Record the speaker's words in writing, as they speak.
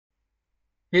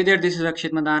Hey there, this is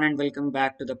Akshit Madan and welcome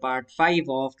back to the part 5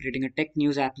 of creating a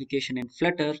TechNewz application in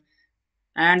Flutter.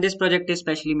 And this project is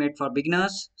specially made for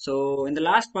beginners. So in the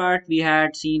last part, we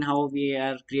had seen how we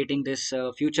are creating this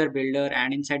future builder,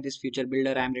 and inside this future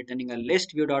builder, I'm returning a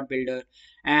list view.builder.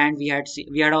 And we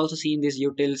had also seen these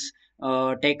utils,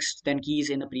 text, then keys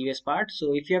in the previous part.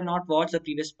 So if you have not watched the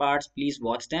previous parts, please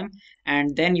watch them,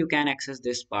 and then you can access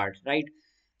this part, right?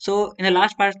 So in the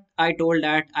last part, I told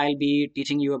that I'll be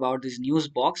teaching you about this news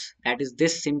box. That is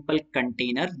this simple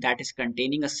container that is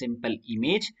containing a simple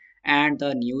image and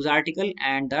the news article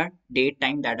and the date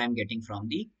time that I'm getting from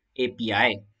the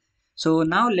API. So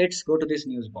now let's go to this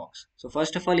news box. So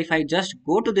first of all, if I just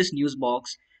go to this news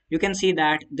box, you can see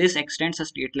that this extends a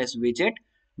stateless widget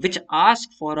which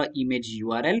asks for an image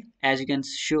URL. As you can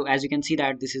see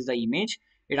that this is the image.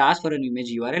 It asks for an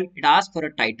image URL. It asks for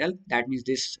a title. That means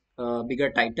this bigger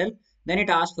title. Then it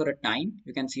asks for a time.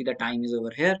 You can see the time is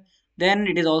over here. Then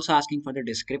it is also asking for the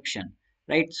description,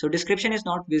 right? So description is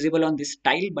not visible on this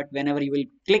tile, but whenever you will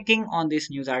clicking on this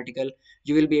news article,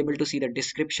 you will be able to see the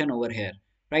description over here,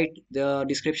 right? The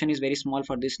description is very small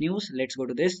for this news. Let's go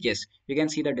to this. Yes, you can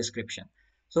see the description.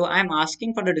 So I'm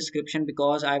asking for the description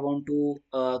because I want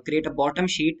to create a bottom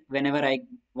sheet whenever I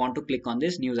want to click on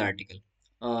this news article,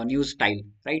 news tile,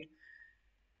 right?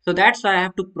 So that's why I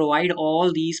have to provide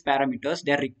all these parameters.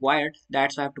 They're required.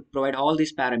 That's why I have to provide all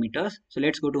these parameters. So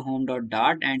let's go to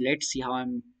home.dart and let's see how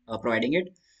I'm providing it.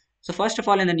 So first of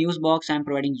all, in the news box, I'm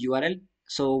providing URL.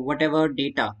 So whatever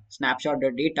data, snapshot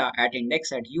the data at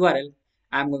index at URL,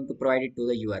 I'm going to provide it to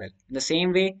the URL. In the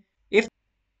same way, if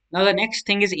now the next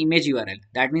thing is image URL.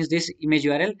 That means this image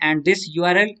URL, and this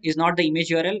URL is not the image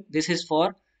URL. This is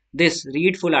for this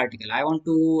read full article. I want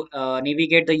to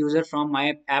navigate the user from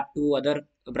my app to other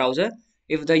browser.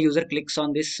 If the user clicks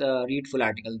on this read full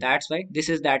article, that's why this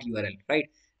is that URL, right?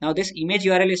 Now this image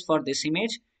URL is for this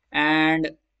image,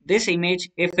 and this image,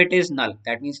 if it is null,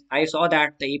 that means I saw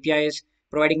that the API is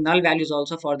providing null values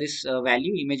also for this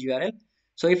value image URL.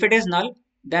 So if it is null,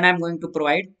 then I'm going to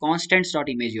provide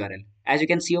constants.image URL. As you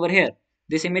can see over here,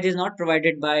 this image is not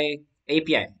provided by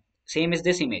API. Same as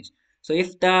this image. So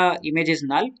if the image is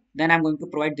null, then I'm going to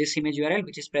provide this image URL,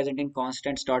 which is present in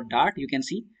constants.dart. You can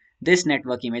see this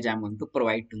network image I'm going to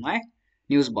provide to my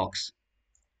news box.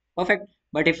 Perfect.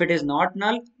 But if it is not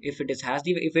null, if it is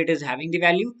having the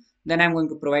value, then I'm going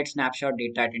to provide snapshot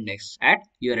data at index at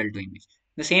URL to image.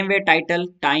 The same way title,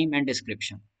 time, and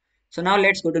description. So now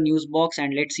let's go to news box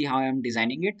and let's see how I'm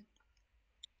designing it.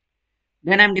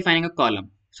 Then I'm defining a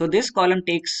column. So this column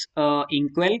takes a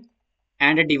inkwell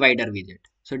and a divider widget.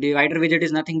 So divider widget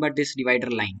is nothing but this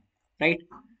divider line, right?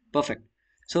 Perfect.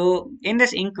 So in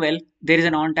this inkwell, there is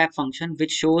an on-tap function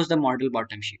which shows the model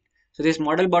bottom sheet. So this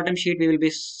model bottom sheet, we will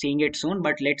be seeing it soon,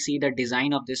 but let's see the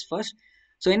design of this first.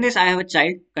 So in this, I have a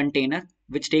child container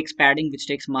which takes padding, which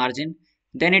takes margin.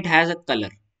 Then it has a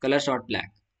color sort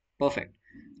black. Perfect.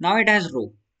 Now it has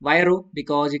row. Why row?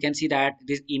 Because you can see that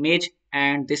this image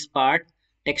and this part,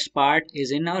 text part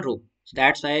is in a row. So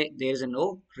that's why there is a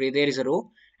row, there is a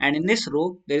row, and in this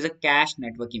row there is a cached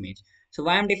network image. So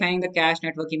why I'm defining the cached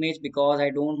network image? Because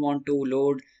I don't want to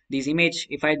load this image.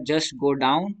 If I just go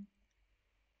down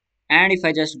and if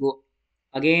I just go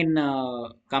again,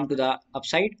 come to the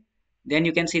upside, then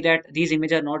you can see that these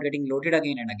images are not getting loaded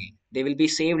again and again. They will be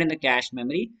saved in the cache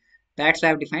memory. That's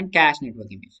why I've defined cache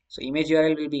network image. So image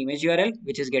URL will be image URL,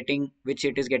 which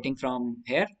it is getting from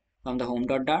here, from the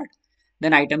home.dart.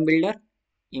 Then item builder,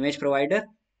 image provider,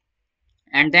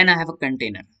 and then I have a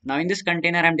container. Now in this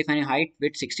container, I'm defining height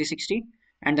width 60-60,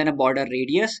 and then a border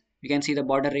radius. You can see the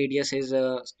border radius is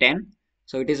 10.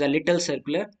 So it is a little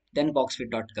circular, then box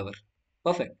width dot cover.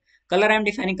 Perfect. Color, I'm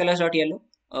defining colors dot yellow.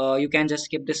 You can just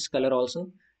skip this color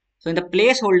also. So in the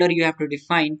placeholder, you have to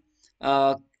define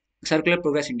uh, circular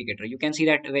progress indicator. You can see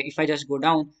that if I just go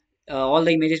down, all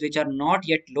the images which are not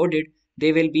yet loaded,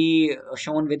 they will be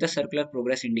shown with the circular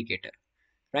progress indicator,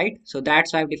 right? So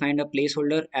that's why I've defined a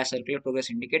placeholder as circular progress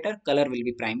indicator. Color will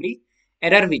be primary.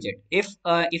 Error widget.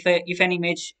 If an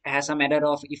image has some error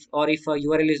of if a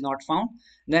URL is not found,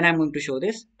 then I'm going to show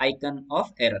this icon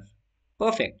of error.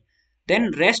 Perfect.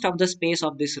 Then rest of the space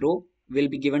of this row will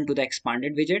be given to the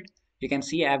expanded widget. You can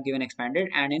see I have given expanded,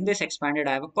 and in this expanded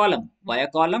I have a column. Why a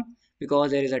column?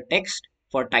 Because there is a text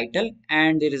for title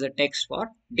and there is a text for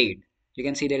date. You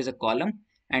can see there is a column,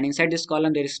 and inside this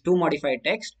column there is two modified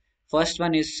text. First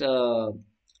one is for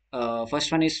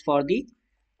the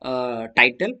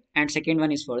title, and second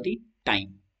one is for the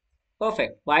time.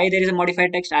 Perfect. Why there is a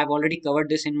modified text? I have already covered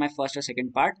this in my first or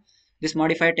second part. This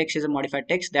modified text is a modified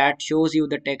text that shows you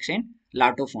the text in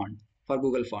Lato font for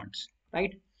Google Fonts,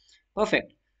 right?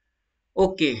 Perfect.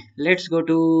 Okay, let's go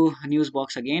to news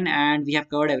box again, and we have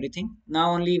covered everything.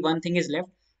 Now only one thing is left.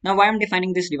 Now why I'm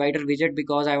defining this divider widget,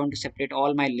 because I want to separate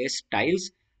all my list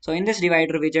tiles. So in this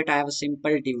divider widget, I have a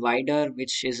simple divider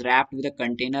which is wrapped with a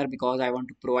container because I want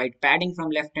to provide padding from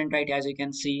left and right, as you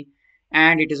can see,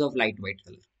 and it is of light white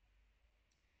color.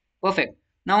 Perfect.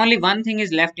 Now only one thing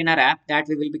is left in our app that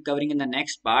we will be covering in the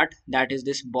next part, that is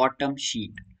this bottom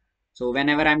sheet. So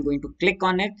whenever I'm going to click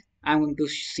on it, I'm going to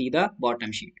see the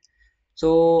bottom sheet.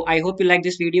 So I hope you like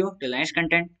this video. Till next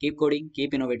content, keep coding,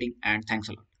 keep innovating, and thanks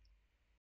a lot.